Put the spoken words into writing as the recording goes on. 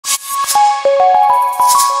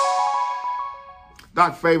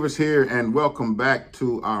Doc Favors here, and welcome back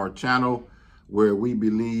to our channel where we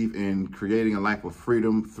believe in creating a life of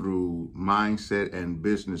freedom through mindset and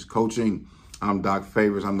business coaching. I'm Doc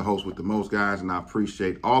Favors. I'm the host with the most, guys, and I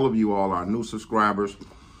appreciate all of you all, our new subscribers,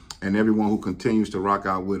 and everyone who continues to rock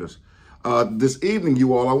out with us. This evening,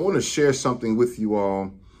 you all, I want to share something with you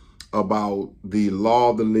all about the law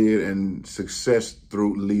of the lid and success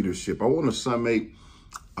through leadership. I want to summate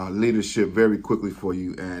leadership very quickly for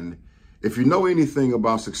you. And if you know anything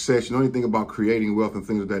about success, you know anything about creating wealth and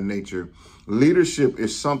things of that nature, leadership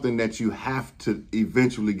is something that you have to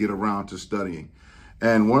eventually get around to studying.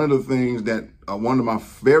 And one of the things that one of my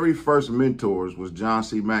very first mentors was John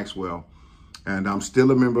C. Maxwell. And I'm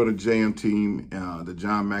still a member of the JM team, the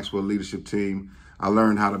John Maxwell leadership team. I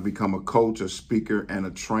learned how to become a coach, a speaker, and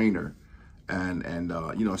a trainer, and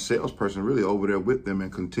a salesperson really over there with them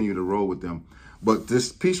and continue to roll with them. But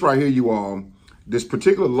this piece right here, you all, this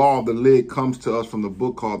particular law of the lid comes to us from the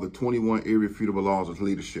book called The 21 Irrefutable Laws of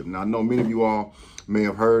Leadership. Now, I know many of you all may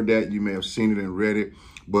have heard that, you may have seen it and read it,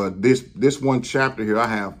 but this one chapter here, I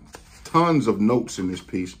have tons of notes in this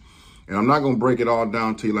piece, and I'm not going to break it all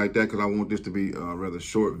down to you like that because I want this to be a rather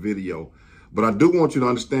short video. But I do want you to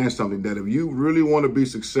understand something, that if you really want to be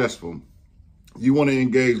successful, you want to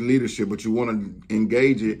engage leadership, but you want to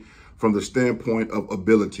engage it from the standpoint of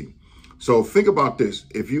ability. So think about this.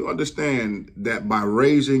 If you understand that by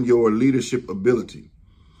raising your leadership ability,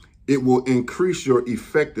 it will increase your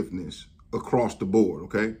effectiveness across the board,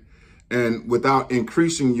 okay? And without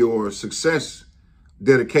increasing your success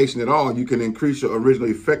dedication at all, you can increase your original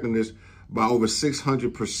effectiveness by over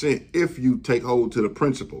 600% if you take hold to the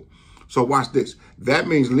principle. So watch this. That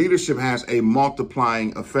means leadership has a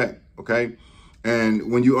multiplying effect, okay?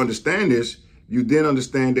 And when you understand this, you then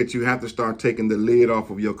understand that you have to start taking the lid off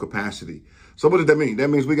of your capacity. So what does that mean? That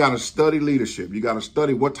means we got to study leadership. You got to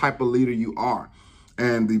study what type of leader you are.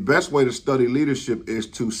 And the best way to study leadership is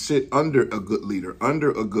to sit under a good leader,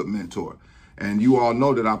 under a good mentor. And you all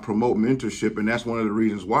know that I promote mentorship, and that's one of the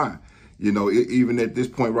reasons why. You know, even at this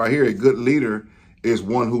point right here, a good leader is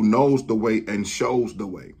one who knows the way and shows the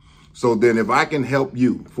way. So then if I can help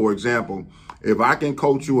you, for example, if I can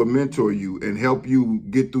coach you or mentor you and help you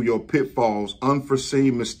get through your pitfalls,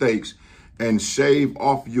 unforeseen mistakes, and shave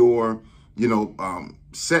off your,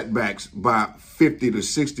 setbacks by 50 to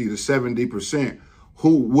 60 to 70%,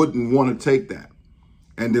 who wouldn't want to take that?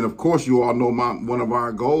 And then, of course, you all know one of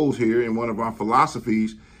our goals here and one of our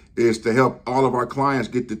philosophies is to help all of our clients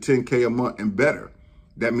get to 10K a month and better.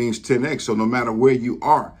 That means 10X. So no matter where you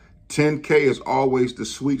are, 10K is always the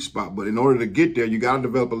sweet spot. But in order to get there, you got to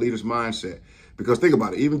develop a leader's mindset. Because think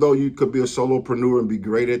about it, even though you could be a solopreneur and be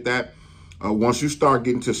great at that, once you start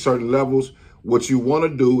getting to certain levels, what you want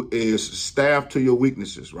to do is staff to your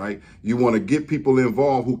weaknesses, right? You want to get people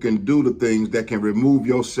involved who can do the things that can remove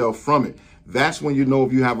yourself from it. That's when you know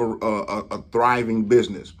if you have a thriving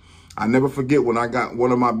business. I never forget when I got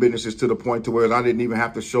one of my businesses to the point to where I didn't even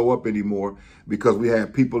have to show up anymore because we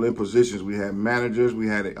had people in positions. We had managers, we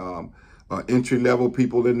had entry-level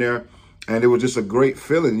people in there. And it was just a great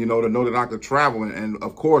feeling, to know that I could travel. And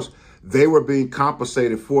of course, they were being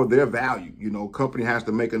compensated for their value. Company has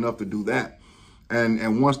to make enough to do that.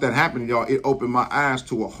 And once that happened, y'all, it opened my eyes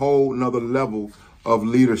to a whole nother level of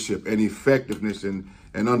leadership and effectiveness and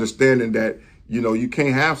understanding that, you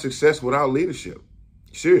can't have success without leadership.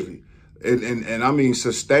 Seriously. And I mean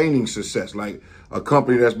sustaining success, like a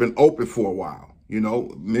company that's been open for a while.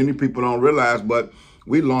 Many people don't realize, but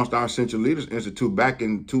we launched our Essential Leaders Institute back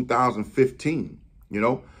in 2015,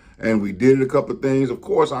 and we did a couple of things. Of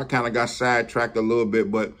course, I kind of got sidetracked a little bit,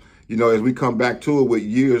 but, as we come back to it with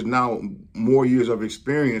years now, more years of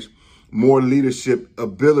experience, more leadership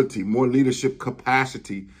ability, more leadership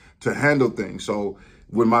capacity to handle things. So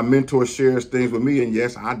when my mentor shares things with me, and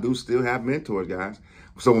yes, I do still have mentors, guys.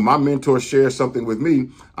 So when my mentor shares something with me,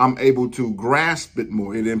 I'm able to grasp it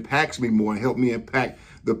more. It impacts me more and help me impact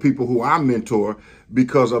the people who I mentor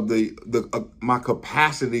because of my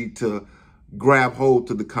capacity to grab hold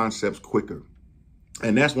to the concepts quicker.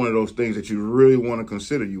 And that's one of those things that you really want to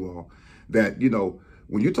consider, you all, that,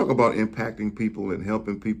 when you talk about impacting people and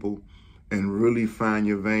helping people and really find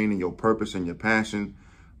your vein and your purpose and your passion,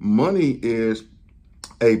 money is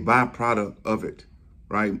a byproduct of it,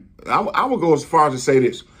 right? I would go as far as to say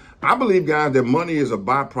this. I believe, guys, that money is a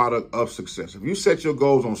byproduct of success. If you set your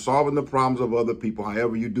goals on solving the problems of other people,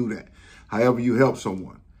 however you do that, however you help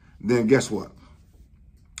someone, then guess what?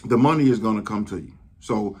 The money is going to come to you.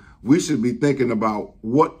 So we should be thinking about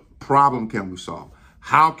what problem can we solve?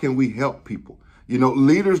 How can we help people?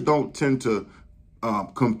 Leaders don't tend to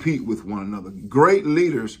compete with one another. Great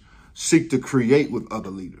leaders seek to create with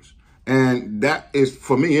other leaders. And that is,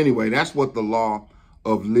 for me anyway, that's what the law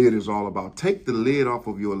of lid is all about. Take the lid off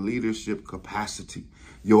of your leadership capacity,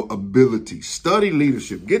 your ability. Study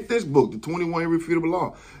leadership. Get this book, The 21 Irrefutable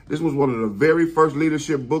Law. This was one of the very first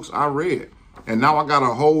leadership books I read. And now I got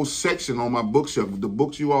a whole section on my bookshelf. The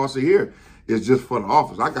books you all see here is just for the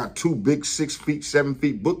office. I got 2 big 6 feet, 7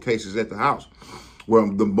 feet bookcases at the house where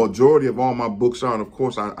the majority of all my books are. And of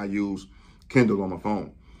course, I use Kindle on my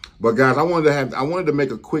phone. But guys, I wanted to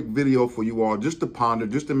make a quick video for you all, just to ponder,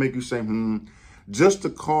 just to make you say, just to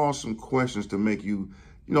cause some questions to make you,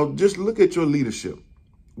 just look at your leadership.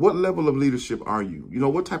 What level of leadership are you?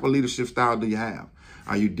 What type of leadership style do you have?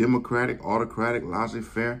 Are you democratic, autocratic,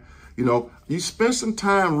 laissez-faire? You spend some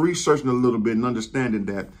time researching a little bit and understanding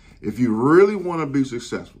that if you really want to be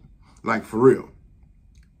successful, like for real,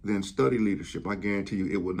 then study leadership. I guarantee you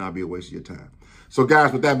it will not be a waste of your time. So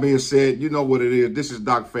guys, with that being said, you know what it is. This is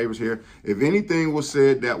Doc Favors here. If anything was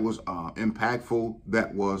said that was impactful,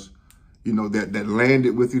 that was, that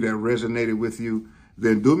landed with you, that resonated with you,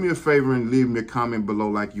 then do me a favor and leave me a comment below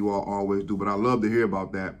like you all always do. But I love to hear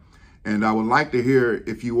about that. And I would like to hear,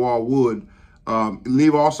 if you all would,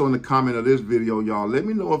 leave also in the comment of this video, y'all. Let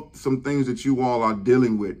me know if some things that you all are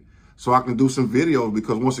dealing with so I can do some videos.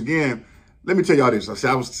 Because once again, let me tell y'all this.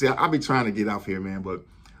 I'll be trying to get out here, man. But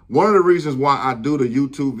one of the reasons why I do the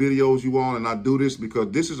YouTube videos, you all, and I do this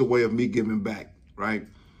because this is a way of me giving back, right?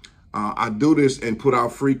 I do this and put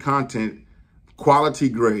out free content, quality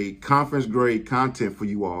grade, conference grade content for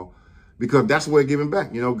you all, because that's the way of giving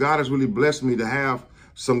back. God has really blessed me to have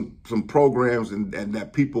some programs and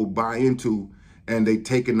that people buy into, and they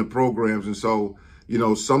take in the programs. And so,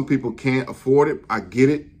 some people can't afford it. I get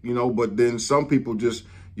it, but then some people just,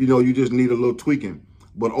 you just need a little tweaking.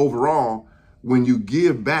 But overall, when you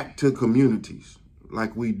give back to communities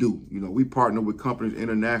like we do, we partner with Companies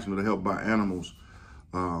International to help buy animals.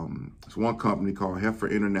 It's one company called Heifer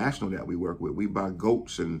International that we work with. We buy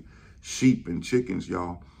goats and sheep and chickens,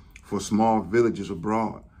 y'all, for small villages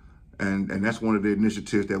abroad. And that's one of the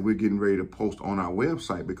initiatives that we're getting ready to post on our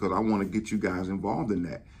website, because I want to get you guys involved in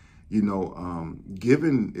that.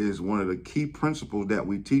 Giving is one of the key principles that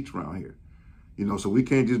we teach around here. So we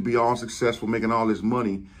can't just be all successful making all this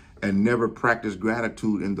money and never practice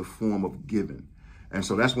gratitude in the form of giving. And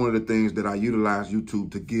so that's one of the things that I utilize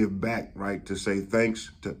YouTube to give back, right? To say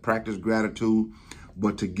thanks, to practice gratitude,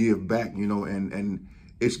 but to give back, and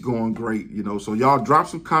it's going great, So y'all drop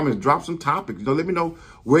some comments, drop some topics. Let me know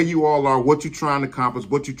where you all are, what you're trying to accomplish,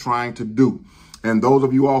 what you're trying to do. And those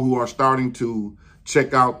of you all who are starting to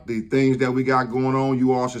check out the things that we got going on,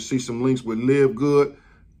 you all should see some links with Live Good,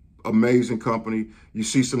 amazing company. You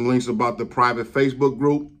see some links about the private Facebook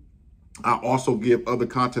group. I also give other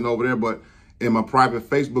content over there, but in my private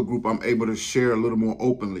Facebook group, I'm able to share a little more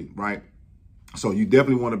openly, right? So you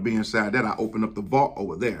definitely want to be inside that. I open up the vault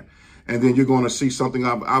over there. And then you're going to see something.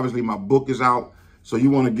 Obviously, my book is out. So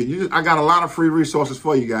you want to get, I got a lot of free resources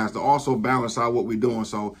for you guys to also balance out what we're doing.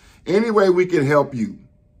 So any way we can help you,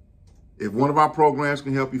 if one of our programs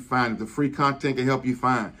can help you find, if the free content can help you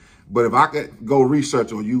find, but if I could go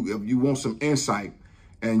research, or if you want some insight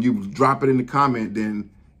and you drop it in the comment,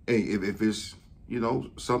 then hey, if it's,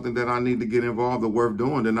 something that I need to get involved or worth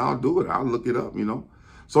doing, then I'll do it. I'll look it up,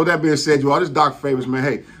 So that being said, you all, this is Doc Favors, man.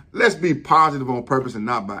 Hey, let's be positive on purpose and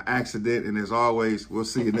not by accident. And as always, we'll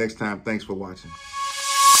see you next time. Thanks for watching.